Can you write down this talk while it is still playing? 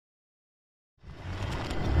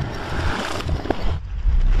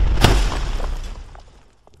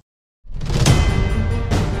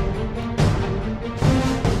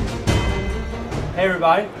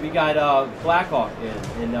everybody, we got Blackhawk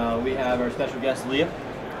in, and we have our special guest Liam.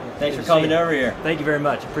 Thanks for coming over here. Thank you very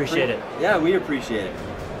much, appreciate it. Yeah, we appreciate it.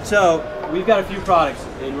 So, we've got a few products,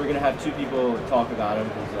 and we're going to have two people talk about them,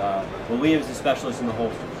 because well, Liam's a specialist in the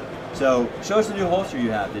holsters. So, show us the new holster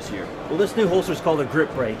you have this year. Well, this new holster is called a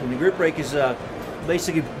Gripbreak, and the Gripbreak is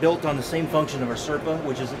basically built on the same function of our Serpa,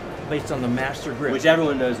 which is based on the master grip. Which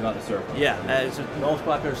everyone knows about the Serpa. Yeah, it's the most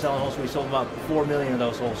popular selling holster. We sold about 4 million of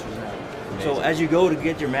those holsters now. Amazing. So as you go to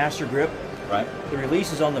get your master grip, right, the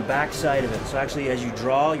release is on the back side of it. So actually as you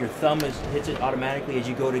draw, your thumb hits it automatically as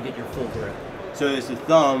you go to get your full grip. So it's the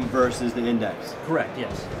thumb versus the index. Correct,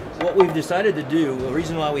 yes. What we've decided to do, the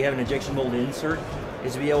reason why we have an injection molded insert,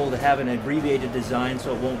 is to be able to have an abbreviated design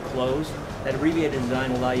so it won't close. That abbreviated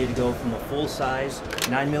design will allow you to go from a full size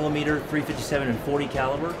 9mm, 357 and 40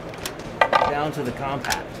 caliber down to the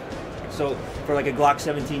compact. So for like a Glock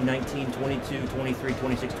 17, 19, 22, 23,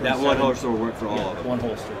 26, 27. That one holster will work for all of them. One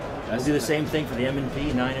holster. We'll do the same thing for the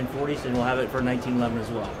M&P, 9 and 40s, and we'll have it for 1911 as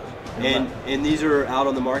well. And these are out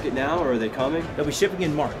on the market now, or are they coming? They'll be shipping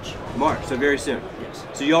in March. March, so very soon. Yes.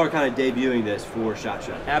 So y'all are kind of debuting this for SHOT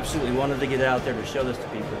Show. Absolutely, wanted to get it out there to show this to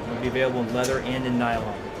people. It'll be available in leather and in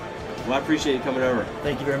nylon. Well, I appreciate you coming over.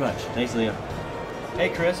 Thank you very much. Thanks, Liam. Hey,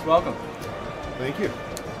 Chris, welcome. Thank you.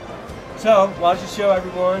 So, why don't you show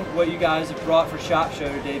everyone what you guys have brought for SHOT Show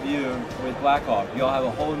to debut with Blackhawk. Y'all have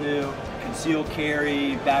a whole new concealed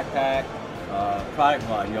carry backpack product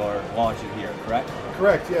line y'all are launching here, correct?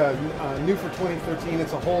 Correct, yeah. New for 2013.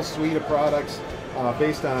 It's a whole suite of products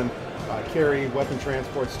based on carry, weapon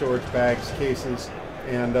transport, storage bags, cases,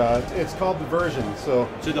 and it's called Diversion. So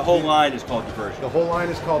the whole line is called Diversion. The whole line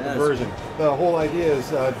is called Diversion. The whole idea is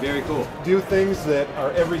very cool. Do things that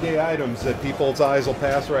are everyday items that people's eyes will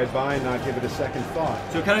pass right by and not give it a second thought.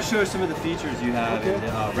 So kind of show us some of the features you have in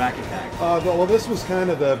the racket bag. Well, this was kind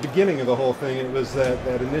of the beginning of the whole thing. It was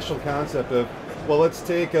that initial concept of, well, let's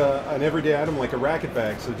take an everyday item like a racket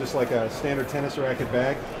bag, so just like a standard tennis racket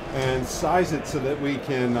bag, and size it so that we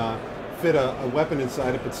can fit a weapon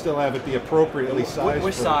inside it, but still have it be appropriately sized.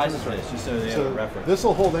 What size is this, just so they have a reference? This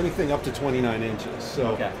will hold anything up to 29 inches.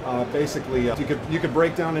 So basically, you could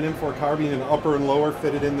break down an M4 carbine in upper and lower,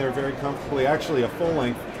 fit it in there very comfortably. Actually, a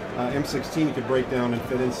full-length M16 you could break down and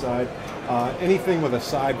fit inside. Anything with a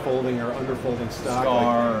side folding or under folding stock,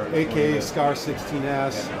 like AK, Scar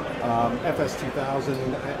 16S, FS 2000,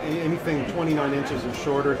 anything 29 inches or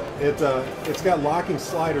shorter. It's got locking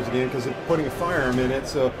sliders again because it's putting a firearm in it.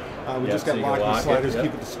 So we just got locking sliders,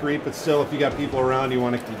 keep it discreet. But still, if you got people around, you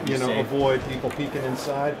want to avoid people peeking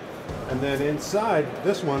inside. And then inside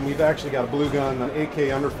this one, we've actually got a blue gun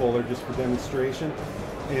AK underfolder just for demonstration.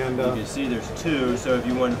 And you can see there's two, so if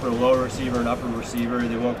you wanted to put a lower receiver and upper receiver,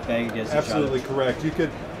 they won't bang against each other. Absolutely correct. You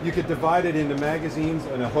could divide it into magazines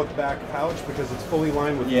and a hook back pouch because it's fully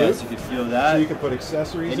lined with loop. Yes, you can feel that. So you can put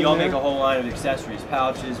accessories in there. And y'all make a whole line of accessories,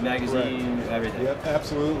 pouches, magazine, everything. Yep,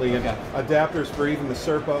 absolutely. And adapters for even the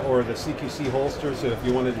Serpa or the CQC holster, so if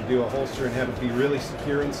you wanted to do a holster and have it be really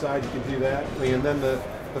secure inside, you could do that. And then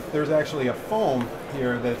there's actually a foam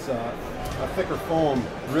here that's a thicker foam,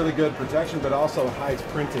 really good protection, but also hides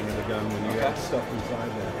printing in the gun when you have stuff inside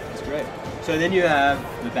there. That's great. So then you have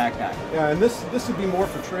the backpack. Yeah, and this would be more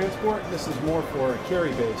for transport. This is more for a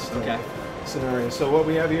carry-based scenario. So what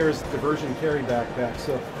we have here is Diversion Carry Backpack.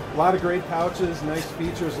 So a lot of great pouches, nice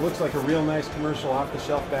features. Looks like a real nice commercial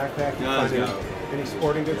off-the-shelf backpack you find in any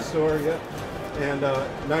sporting goods store. Yeah, and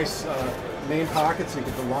nice main pockets. You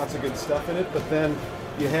can put lots of good stuff in it, but then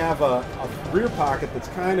you have a rear pocket that's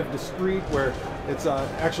kind of discreet where it's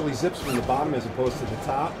actually zips from the bottom as opposed to the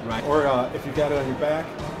top. Right. Or if you've got it on your back,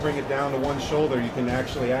 bring it down to one shoulder, you can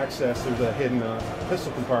actually access, there's a hidden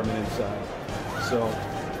pistol compartment inside. So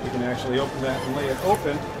you can actually open that and lay it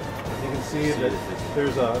open. You can see that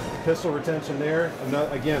there's a pistol retention there.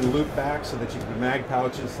 Again, loop back so that you can mag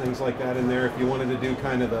pouches, things like that in there. If you wanted to do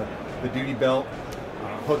kind of the duty belt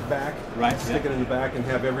hook back, stick it in the back and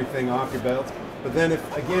have everything off your belt. But then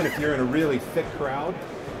if you're in a really thick crowd,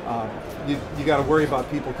 you got to worry about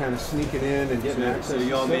people kind of sneaking in and getting access. So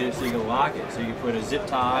you all made it so you can lock it. So you can put a zip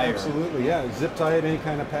tie. Absolutely, yeah. Zip tie it, any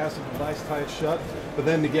kind of passive device, tie it shut. But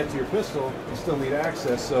then to get to your pistol, you still need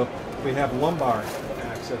access. So we have lumbar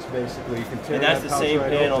access basically. You can tear and that's the same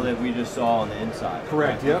panel that we just saw on the inside.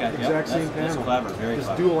 Correct. Yep. Exact same panel. That's clever. Very clever.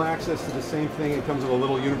 Just dual access to the same thing. It comes with a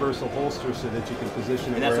little universal holster so that you can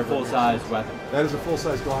position it. And that's a full-size weapon. That is a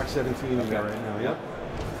full-size Glock 17 we got right now. Yep.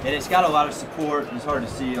 And it's got a lot of support. It's hard to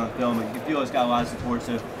see on film, but you can feel it's got a lot of support.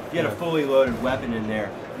 So You had a fully loaded weapon in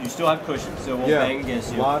there. You still have cushion, so it won't bang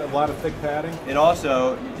against you. A lot of thick padding. It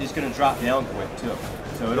also is going to drop down quick too,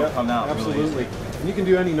 so it'll come out absolutely. really easy. And you can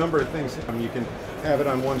do any number of things. You can have it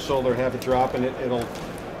on one shoulder, have it drop, and it'll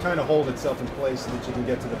kind of hold itself in place so that you can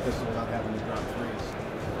get to the pistol without having to drop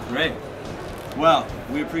freeze. Great. Well,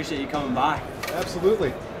 we appreciate you coming by.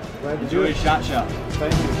 Absolutely. Glad to do Enjoy it. SHOT Show.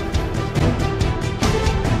 Thank you.